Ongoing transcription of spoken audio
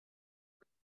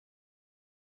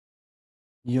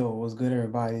Yo, what's good,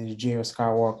 everybody? It's Jared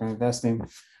Skywalker Investing.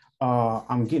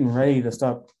 I'm getting ready to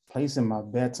start placing my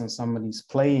bets on some of these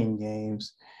playing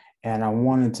games, and I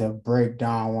wanted to break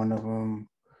down one of them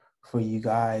for you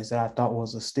guys that I thought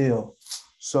was a steal.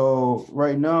 So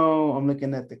right now, I'm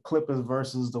looking at the Clippers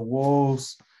versus the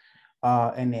Wolves,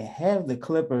 and they have the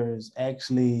Clippers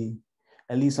actually,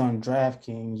 at least on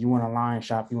DraftKings. You want a line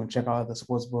shop, you want to check out other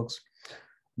sports books,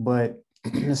 but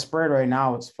the spread right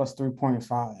now it's plus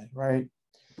 3.5, right?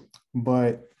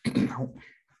 But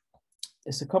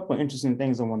it's a couple of interesting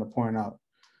things I want to point out.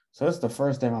 So that's the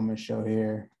first thing I'm going to show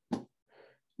here.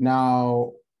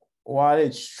 Now, while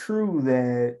it's true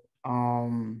that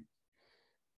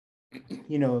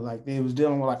like they was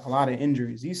dealing with like a lot of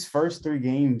injuries, these first three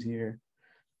games here,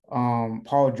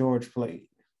 Paul George played,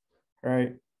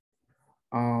 right?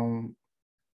 Um,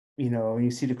 you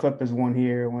see the Clippers won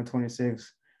here,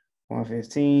 126,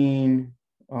 115,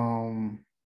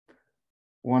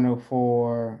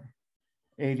 104,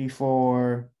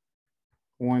 84,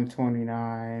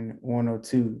 129,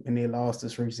 102, and they lost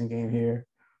this recent game here,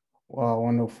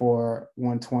 104,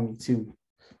 122.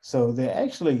 So they're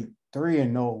actually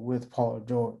 3-0 with Paul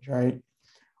George, right?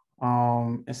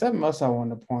 And something else I want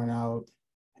to point out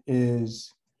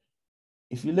is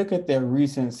if you look at their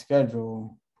recent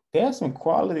schedule, they have some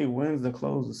quality wins to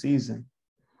close the season.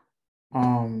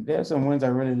 They have some wins I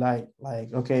really like.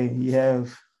 Like, okay, you had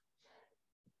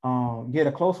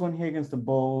a close one here against the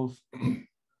Bulls.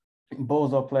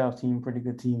 Bulls are a playoff team, pretty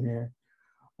good team here.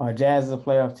 Jazz is a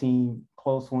playoff team,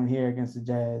 close one here against the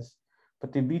Jazz,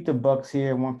 but they beat the Bucks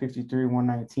here, 153,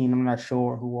 119. I'm not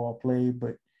sure who all played,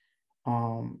 but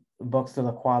the Bucks still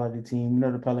a quality team.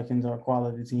 The Pelicans are a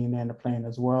quality team and they're playing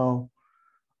as well.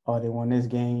 They won this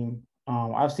game.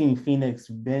 I've seen Phoenix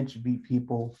bench beat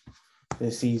people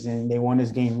this season. They won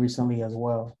this game recently as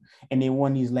well, and they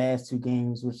won these last two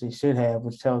games, which they should have,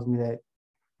 which tells me that.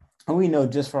 And we know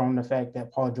just from the fact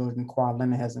that Paul George and Kawhi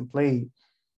Leonard hasn't played,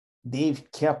 they've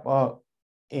kept up,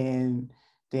 and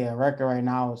their record right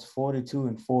now is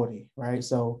 42-40, right?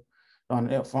 So they're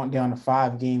on a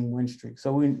 5-game win streak.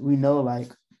 So we know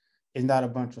like it's not a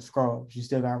bunch of scrubs. You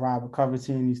still got Robert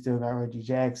Covington, you still got Reggie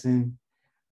Jackson.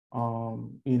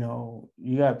 You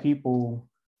got people.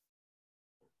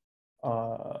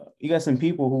 You got some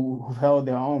people who held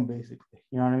their own basically.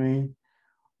 You know what I mean?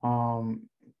 Um,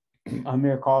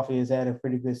 Amir Coffey has had a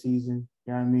pretty good season.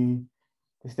 You know what I mean?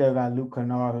 They still got Luke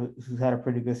Kennard, who's had a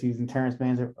pretty good season. Terrence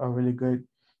Mann's a really good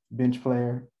bench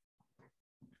player.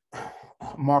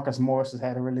 Marcus Morris has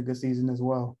had a really good season as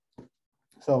well.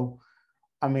 So,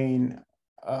 I mean,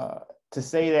 to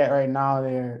say that right now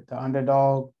they're the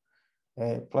underdog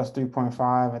at plus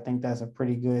 3.5, I think that's a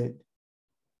pretty good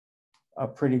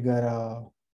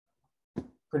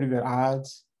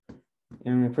odds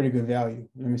and a pretty good value.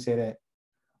 Let me say that.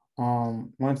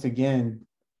 Once again,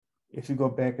 if you go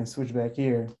back and switch back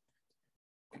here,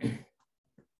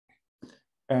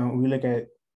 and we look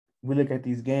at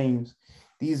these games,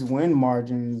 these win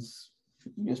margins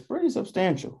is pretty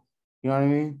substantial. You know what I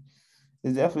mean?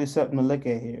 There's definitely something to look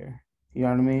at here. You know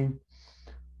what I mean?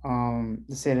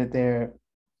 To say that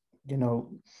you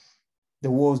know,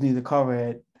 the Wolves need to cover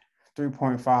at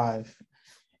 3.5,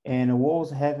 and the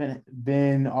Wolves haven't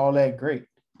been all that great,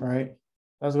 right?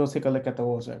 Let's go take a look at the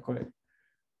Wolves right quick.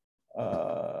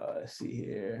 Let's see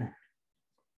here.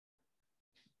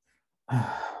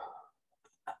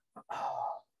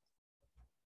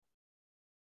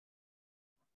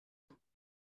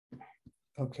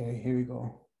 Okay, here we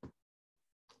go.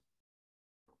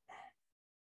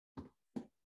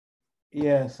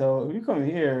 Yeah, so if you come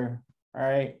here, all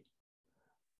right,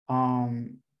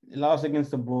 lost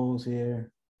against the Bulls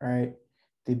here, right?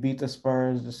 They beat the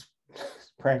Spurs, just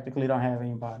practically don't have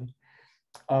anybody.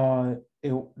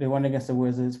 They won against the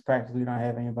Wizards, practically don't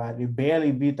have anybody. They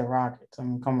barely beat the Rockets. I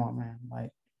mean, come on, man.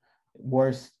 Like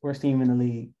worst team in the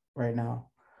league right now.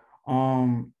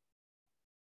 Um,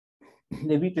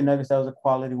 they beat the Nuggets. That was a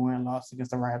quality win. Lost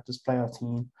against the Raptors playoff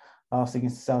team. Lost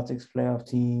against the Celtics playoff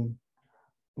team.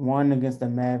 Won against the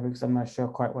Mavericks. I'm not sure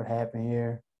quite what happened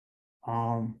here.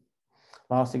 Um,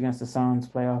 Lost against the Suns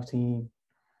playoff team.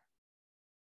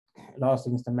 Lost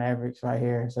against the Mavericks right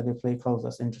here. So they played close.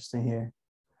 That's interesting here.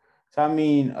 So I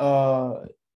mean,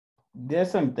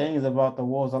 there's some things about the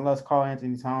Wolves, unless Carl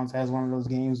Anthony Towns has one of those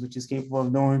games which he's capable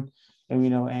of doing. And we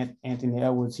know Anthony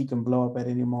Edwards, he can blow up at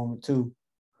any moment too.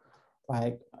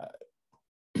 Like,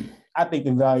 I think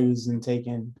the value is in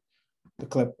taking the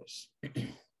Clippers.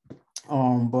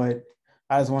 But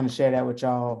I just want to share that with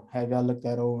y'all. Have y'all looked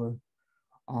that over?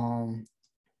 Um,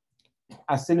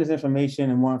 I send this information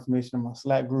and more information in my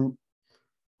Slack group.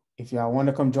 If y'all want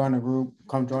to come join the group,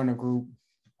 come join the group.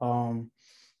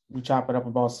 We chop it up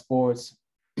about sports,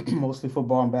 mostly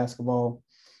football and basketball.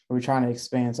 We're trying to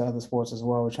expand to other sports as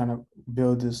well. We're trying to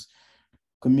build this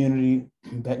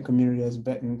betting community as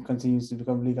betting continues to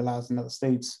become legalized in other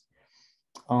states.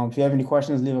 If you have any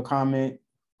questions, leave a comment.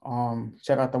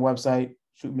 Check out the website,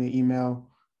 shoot me an email.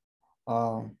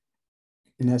 And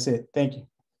that's it. Thank you.